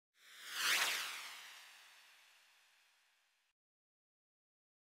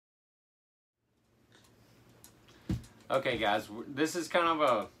Okay, guys, this is kind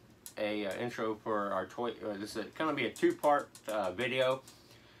of a intro for our toy. This is going to be a two-part video.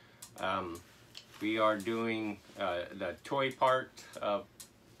 We are doing the toy part of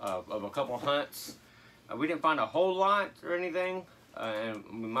a couple hunts. We didn't find a whole lot or anything, and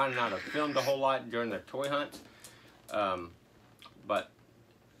we might not have filmed a whole lot during the toy hunt. But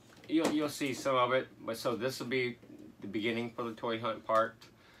you'll see some of it. But so this will be the beginning for the toy hunt part.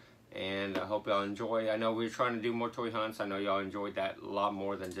 And I hope y'all enjoy. I know we're trying to do more toy hunts. I know y'all enjoyed that a lot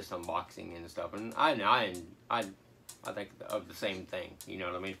more than just unboxing and stuff. And I think of the same thing. You know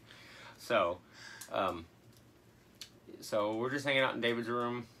what I mean? So, so we're just hanging out in David's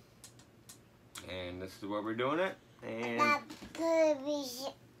room, and this is where we're doing it. And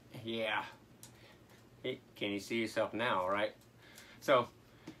yeah, can you see yourself now? Right? So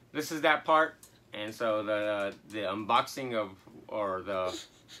this is that part, and so the unboxing of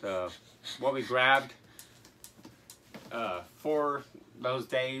what we grabbed for those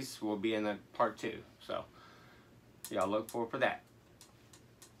days will be in the part 2. So y'all look forward for that.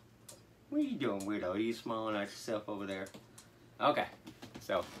 What are you doing, weirdo? Are you smiling at yourself over there? Okay,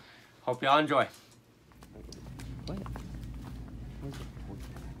 so hope y'all enjoy. What? Where's it?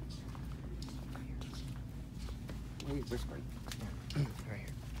 Why are you whispering? Right here.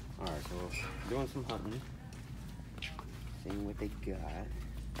 Alright, so we're doing some hunting. Seeing what they got.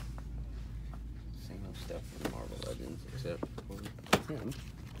 Same old stuff from Marvel Legends, except for him.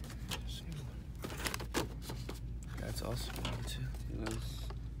 That's awesome too.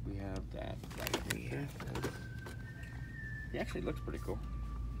 We have that right here. He actually looks pretty cool.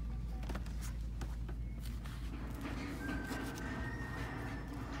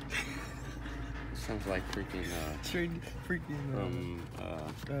 Sounds like freaking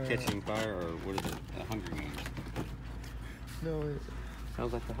Catching Fire, or what is it? Hunger Games. No, it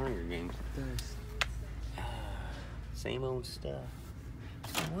sounds like the Hunger Games. does. Same old stuff.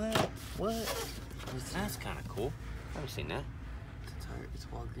 What? That's kind of cool. I haven't seen that. It's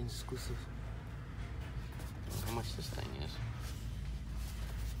Walgreens exclusive. How much this thing is?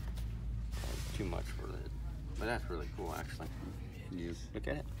 Too much for it, but that's really cool, actually. You look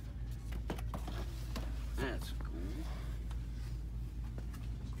at it. That's cool.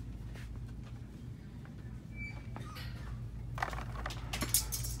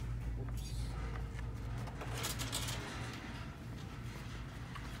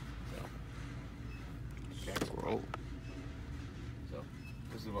 So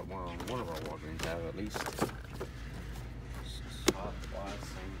this is what one of our Walgreens have, at least.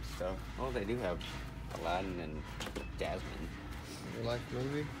 Same stuff. Oh, they do have Aladdin and Jasmine. Real life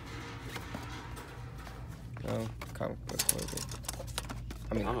movie? No, comic book movie.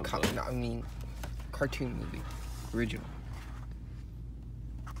 I mean, cartoon movie, original.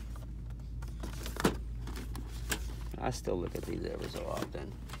 I still look at these every so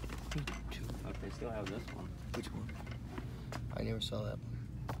often. Me too. Oh, they still have this one. Which one? I never saw that one.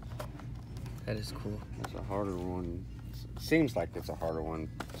 That is cool. It's a harder one. Seems like it's a harder one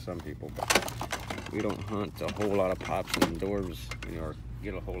for some people, but we don't hunt a whole lot of pops indoors, or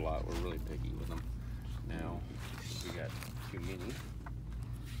get a whole lot. We're really picky with them. Now, we got too many.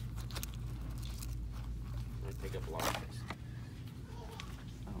 They take up a lot of space.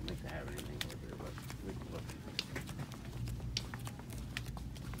 I don't think they have anything over here, but we can look.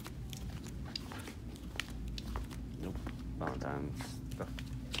 Nope. Valentine's stuff.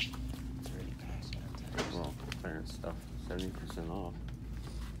 Well, clearance stuff. 70% off.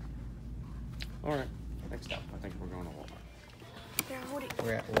 Alright, next up, I think we're going to Walmart.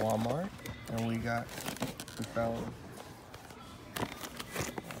 We're at Walmart, and we found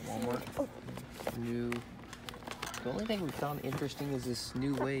Walmart new. The only thing we found interesting is this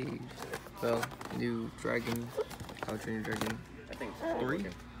new wave. Well, new dragon, How to Train Your Dragon. I think it's 3. Is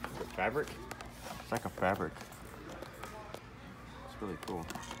it fabric? It's like a fabric. It's really cool.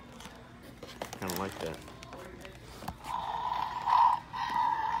 Kind of like that.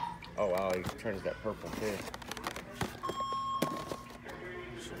 Oh wow, he turns that purple too.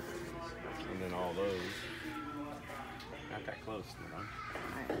 And then all those. Not that close, you know.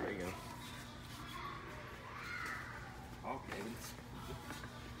 There you go. Okay.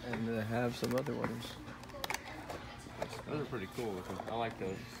 And they have some other ones. Those are pretty cool looking. I like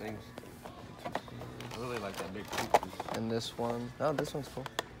those things. I really like that big pieces. And this one. Oh, this one's cool.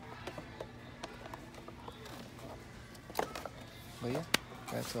 But yeah,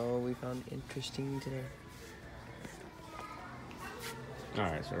 that's all we found interesting today.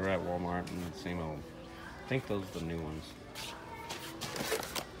 Alright, so we're at Walmart and the same old. I think those are the new ones.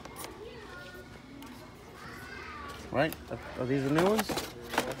 Right? Are these the new ones?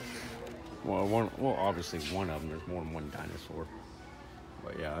 Well, obviously one of them. There's more than one dinosaur.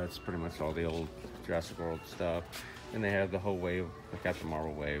 But yeah, it's pretty much all the old Jurassic World stuff. And they have the whole wave, the Captain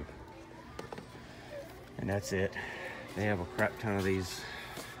Marvel wave. And that's it. They have a crap ton of these.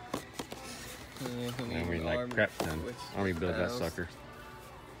 I mean, like crap ton. Army build that sucker.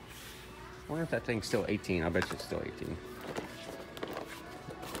 I wonder if that thing's still 18. I bet you it's still 18.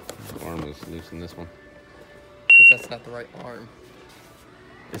 The arm is loose in this one. Because that's not the right arm.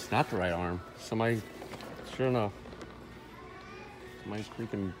 It's not the right arm. Somebody, sure enough, somebody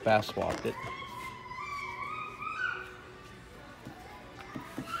freaking fast swapped it.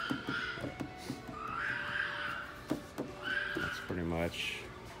 That's pretty much,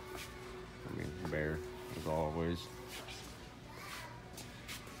 I mean, bear, as always.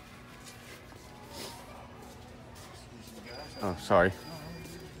 Oh, sorry.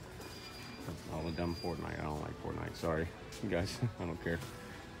 All the dumb Fortnite. I don't like Fortnite. Sorry, you guys. I don't care.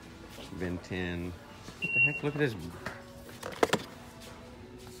 Ben 10. What the heck? Look at this.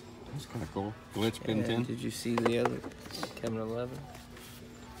 That's kind of cool. Glitch Ben 10. Did you see the other Kevin 11?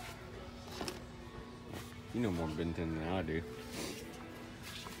 You know more Ben 10 than I do.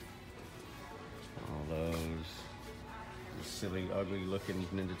 All those silly, ugly looking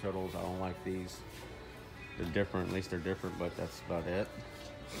Ninja Turtles. I don't like these. They're different. At least they're different, but that's about it.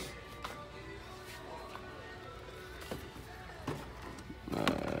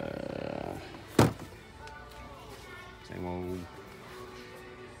 Same old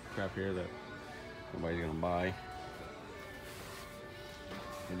crap here that nobody's gonna buy.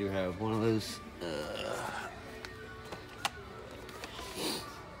 I do have one of those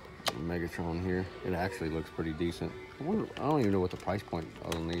Megatron here. It actually looks pretty decent. I don't even know what the price point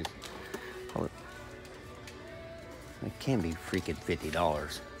on these. It can be freaking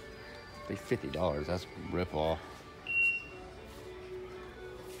 $50. Be $50. That's a rip off.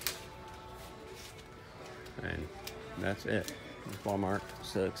 And that's it. Walmart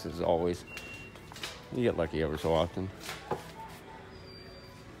sucks as always. You get lucky ever so often.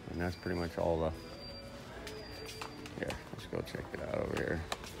 And that's pretty much all the. Here, let's go check it out over here.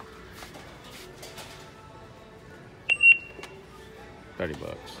 $30.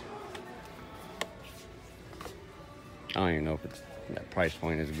 I don't even know if that price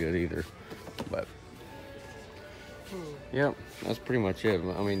point is good either, but yep, that's pretty much it.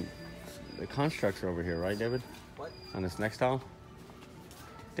 I mean, the constructs are over here, right, David? What? On this next tile.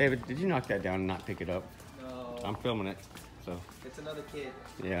 David, did you knock that down and not pick it up? No. I'm filming it, so. It's another kid.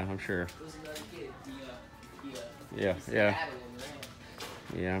 Yeah, I'm sure. It was another kid.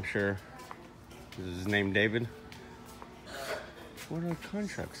 Yeah, I'm sure. Is his name David? What are the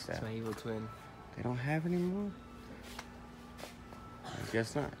constructs at? It's my evil twin. They don't have any more? I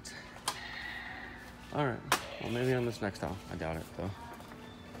guess not. Alright. Well, maybe on this next tile. I doubt it, though.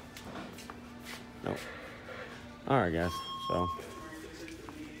 Nope. Alright, guys. So,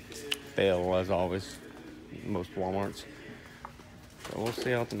 fail as always. Most Walmarts. So, we'll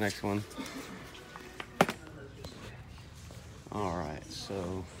see you at the next one. Alright,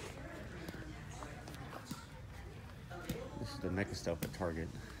 so. This is the NECA stuff at Target.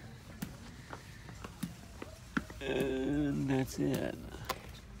 And that's it.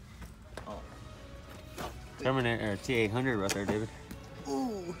 Oh. Terminator T800 right there, David.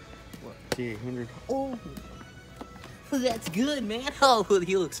 Ooh. What? T800. Oh. That's good, man. Oh,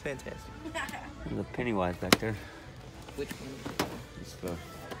 he looks fantastic. And the Pennywise back there. Which one? It's the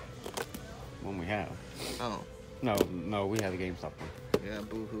one we have. Oh. No, we have the GameStop one. Yeah,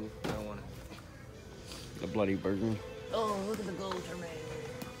 boo-hoo. I don't want it. The bloody version. Oh, look at the gold Terminator.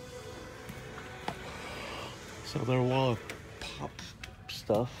 So they're a wall of pop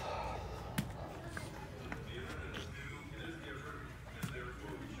stuff.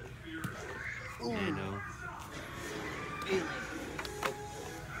 Ooh. I know.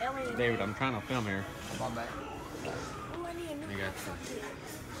 David, I'm trying to film here. I'm on back. I got some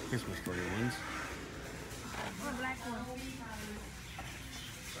Christmas story ones.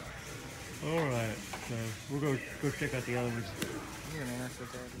 Alright, so we'll go check out the other ones. Here, man, that's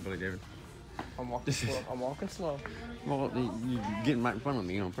okay. Billy David. I'm walking slow. I'm walking slow. Well, you're getting right in front of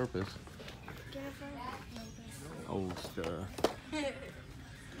me on purpose. Old stuff.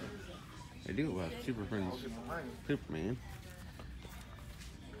 They do have Super Friends Superman.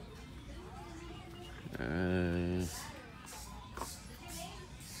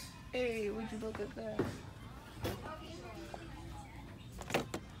 Hey, would you look at that?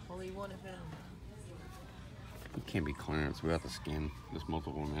 Only one of them. It can't be clearance without the skin. This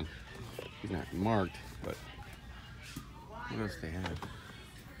multiple man. He's not marked, but what else they have?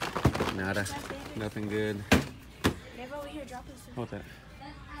 Nada. Nothing good. Over here, drop this. What's that?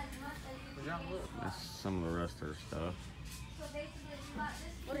 That's some of the rest of their stuff.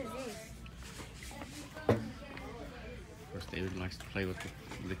 What is this? Of course, David likes to play with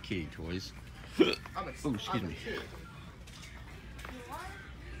the kitty toys. I'm Oh, excuse me.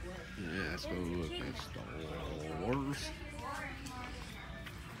 Yeah, let's go look at Star Wars.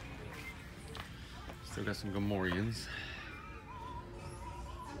 Still got some Gamorreans.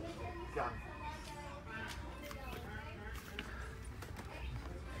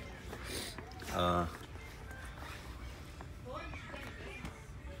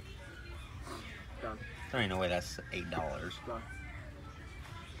 There ain't no way that's $8.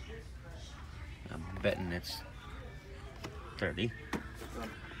 I'm betting it's 30.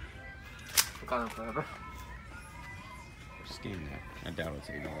 Forever. Scan that. I doubt it's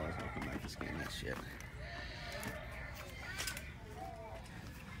 $8. I'll come back and scan that shit.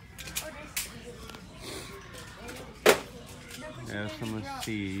 Yeah, some of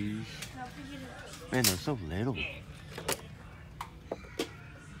these. Man, they're so little. They're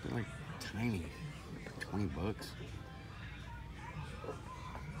like tiny. $20.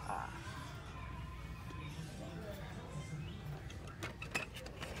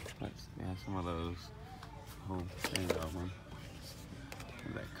 Let's have some of those. Whole thing of them.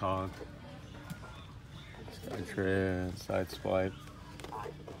 That cog. Side tread, side swipe.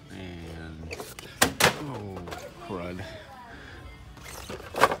 And oh crud.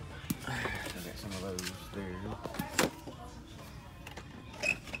 I got some of those there.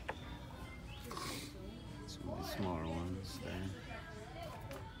 Some of the smaller ones there.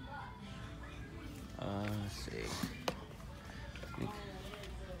 Let's see. I think,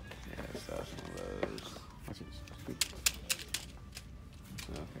 yeah, let's have some of those. Watch it.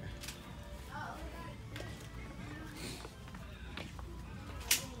 Okay.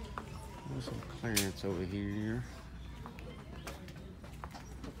 There's some clearance over here.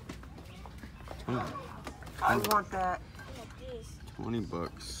 20. I want that.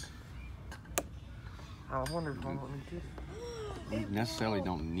 $20. I wonder if I want this. We necessarily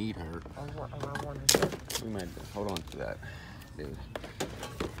don't need her. I want this. We might hold on to that, dude.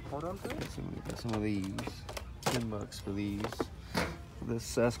 Hold on to it. Got some of these. $10 for these.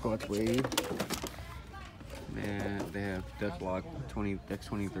 This Sasquatch wave. And they have Deathlock 20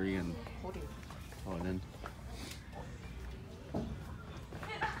 X23 and Paladin.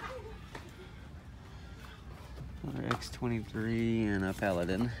 Another X23 and a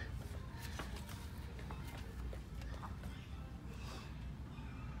Paladin.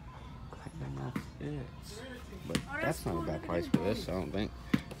 And that's it. But that's not a bad price for this, I don't think.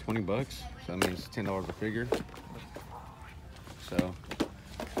 $20, so that means $10 a figure. So,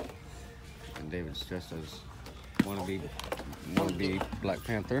 and David's dressed as wannabe Black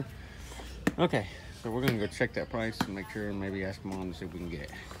Panther. Okay, so we're gonna go check that price and make sure, and maybe ask Mom to see if we can get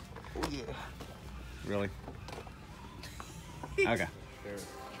it. Oh yeah. Really? Okay.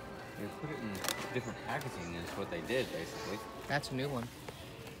 They put it in different packaging is what they did, basically. That's a new one.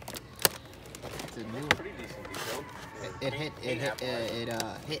 It's a new one. Pretty decent detail. It hit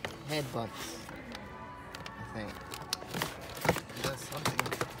head bumps. I think. It does something.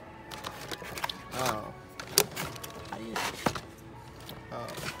 Oh. Oh.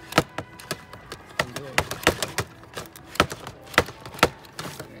 I'm good.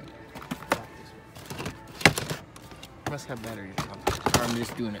 Okay. Got this one. Must have batteries on. Or I'm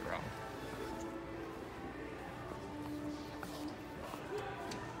just doing it wrong.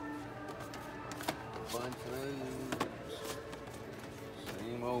 Bunch of those.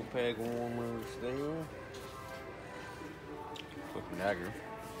 Same old peg warmers there. Hook and dagger.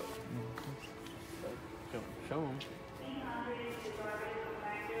 Show them.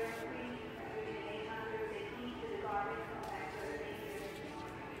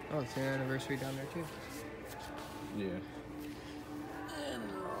 Oh, it's their anniversary down there too. Yeah. And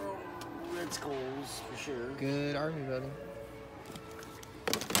Red Skulls for sure. Good army building.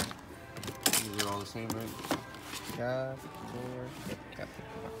 These are all the same, right? Cap, Thor, Captain.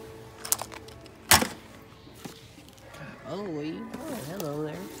 Oh, hello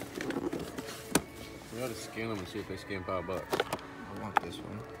there. We ought to scan them and see if they scan $5. I want this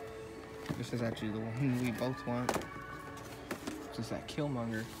one. This is actually the one we both want. Just that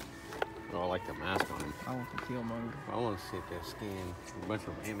Killmonger. Oh, I like the mask on them. I want the Killmonger. I want to see if they scan a bunch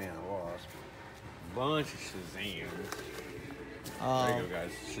of Ant-Man and Wasp. A bunch of Shazams. There you go,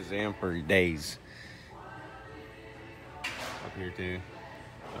 guys. Shazam for days. Up here, too.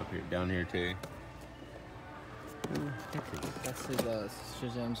 Up here, down here, too. That's his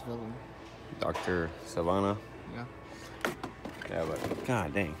Shazam's villain. Dr. Savannah. Yeah. Yeah, but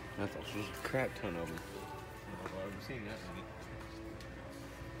god dang, that's a crap ton of them. I've seen that many.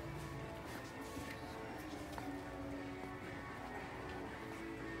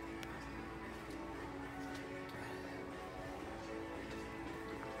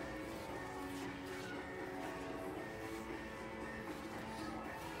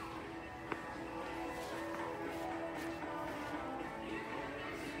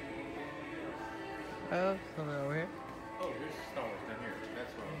 Oh, something over here. Oh, there's Star Wars down here.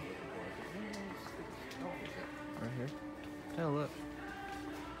 That's what I was looking for. Right here. Oh, look.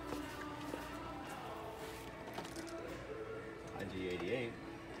 IG-88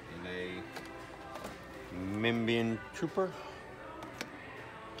 and a Mimbian Trooper.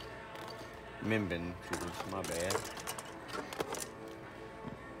 Mimban Troopers, my bad.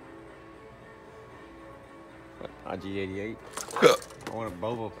 But IG-88. I want a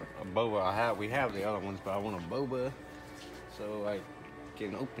Boba. We have the other ones, but I want a Boba so I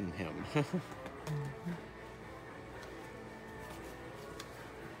can open him.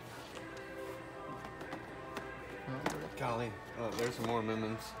 Golly, oh, there's some more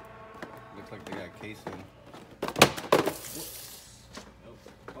Mimans. Looks like they got casing. Oh,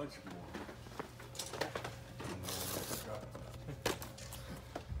 a bunch more.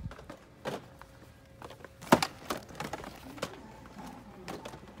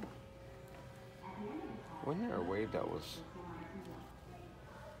 Wasn't there a wave that was?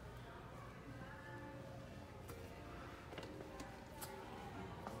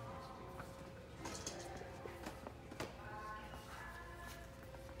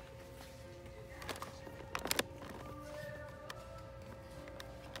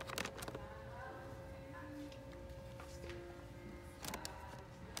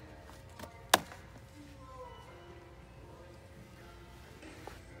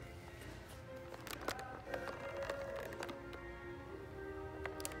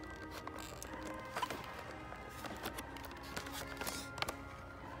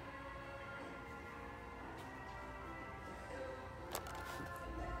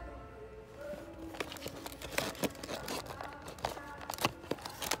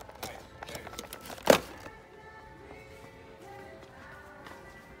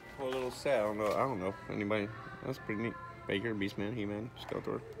 A little sad. I don't know if anybody. That's pretty neat. Baker, Beastman, He-Man,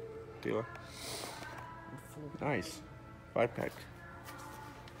 Skeletor, Tila. Nice. 5-pack.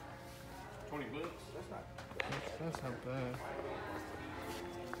 20 bucks. That's not bad.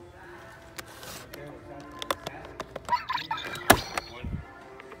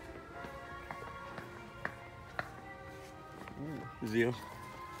 Zio.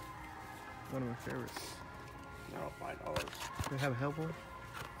 One of my favorites. No, $5. They have a Hellboy?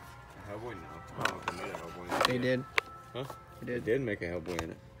 Hellboy? No. I don't know if they made a Hellboy. They did. Huh? They did. They did make a Hellboy in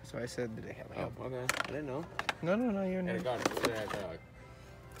it. So I said, did they have a Oh, Hellboy? okay. I didn't know. No, you're And not. it got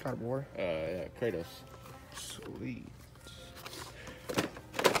God of War. yeah, Kratos. Sweet.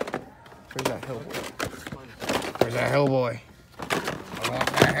 Where's that Hellboy? Where's that Hellboy? I want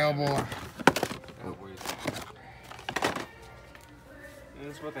that Hellboy. And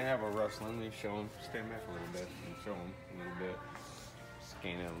that's what they have of wrestling. They show them, stand back a little bit, and show them a little bit.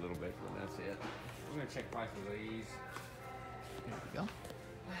 Scan it a little bit, but that's it. I'm gonna check prices of these. There we go.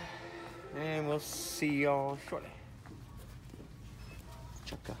 And we'll see y'all shortly.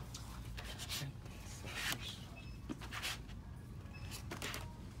 Chaka.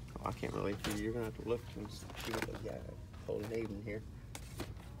 Oh, I can't really see. You're gonna have to look and see what they got. Holding Aiden here.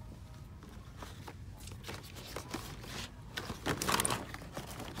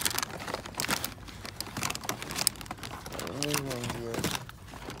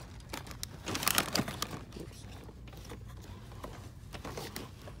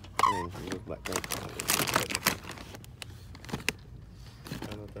 Black Gold.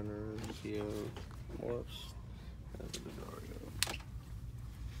 Final Thunder, Zio, Morphs, and the Dario.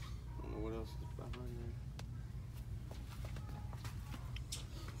 I don't know what else is behind there.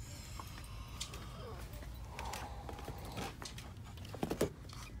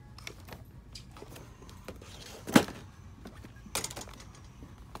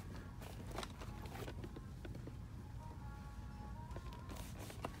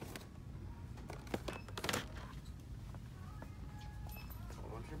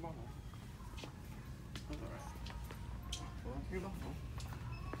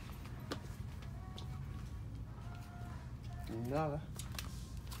 Nada.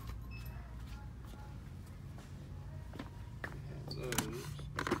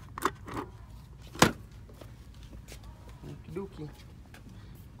 Dookie.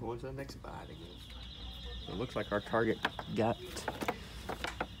 Going to the next spot again. It looks like our target got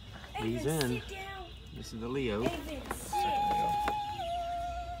these in. This is the Leo. Raphael.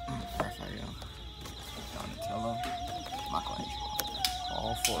 Donatello. Michelangelo.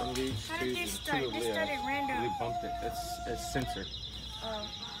 All four. One of these, How did this start? two of This Leo. started random. We bumped it. It's censored. Oh.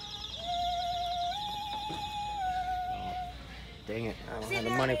 Dang it. I don't Sit have the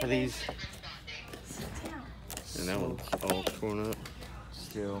down, money for Aiden. these. Sit down. And that one's all torn up.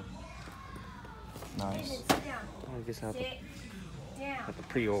 Still. Nice. Aiden, sit down. I guess I have to. Sit Have to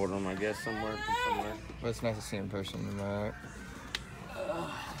pre-order them, I guess, somewhere from somewhere. But it's nice to see in person, am I right?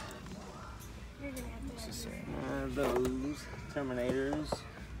 It's the same. Those Terminators.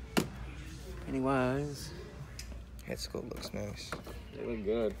 Pennywise. Head sculpt looks nice. They look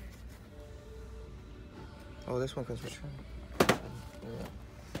good. Oh, this one comes with trim. Yeah.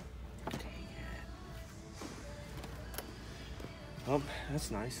 Oh,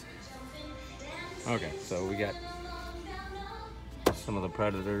 that's nice. Okay, so we got some of the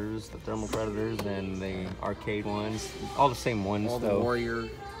Predators, the Thermal Predators, and the arcade ones. All the same ones, All the though. Warrior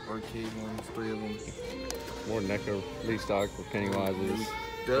arcade ones, 3 of them. More NECA restock with Pennywises.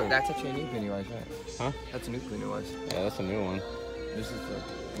 That's actually a new Pennywise, right? Huh? That's a new Pennywise. Yeah, that's a new one. This is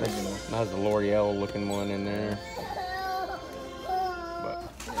the That has the L'Oreal looking one in there. But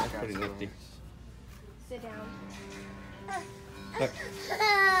that's pretty nifty. Sit down. Look.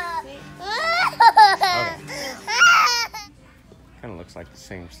 Okay. Kind of looks like the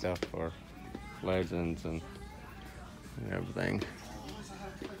same stuff for Legends and everything.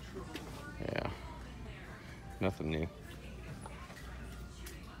 Yeah. Nothing new.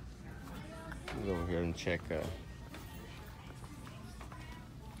 Let's go over here and check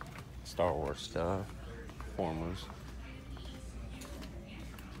Star Wars stuff. Formers.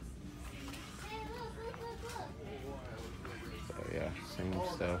 So yeah, same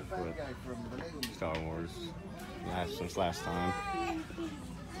stuff with Star Wars since last time.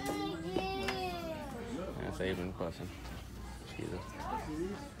 That's Aven Pussing. Jesus.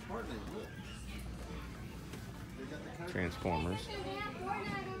 Transformers.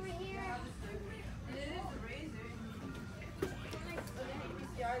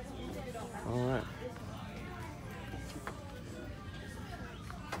 All right.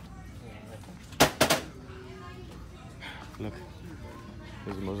 Look,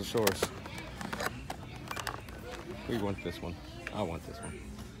 there's the Mosasaurus. We want this one. I want this one.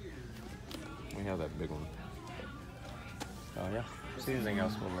 We have that big one. Oh yeah. See anything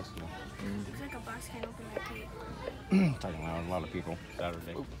else? We'll let you know. Looks like a box can't open that tape. Talking loud, a lot of people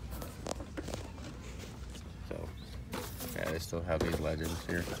Saturday. So yeah, they still have these Legends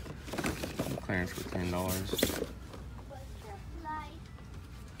here. Clearance for $10.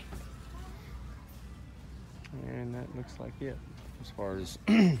 And that looks like it as far as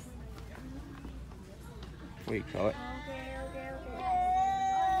we call it.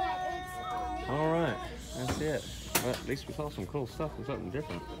 All right, that's it. Well, at least we saw some cool stuff and something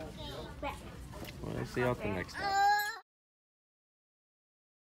different. Well, let's see you out the next time.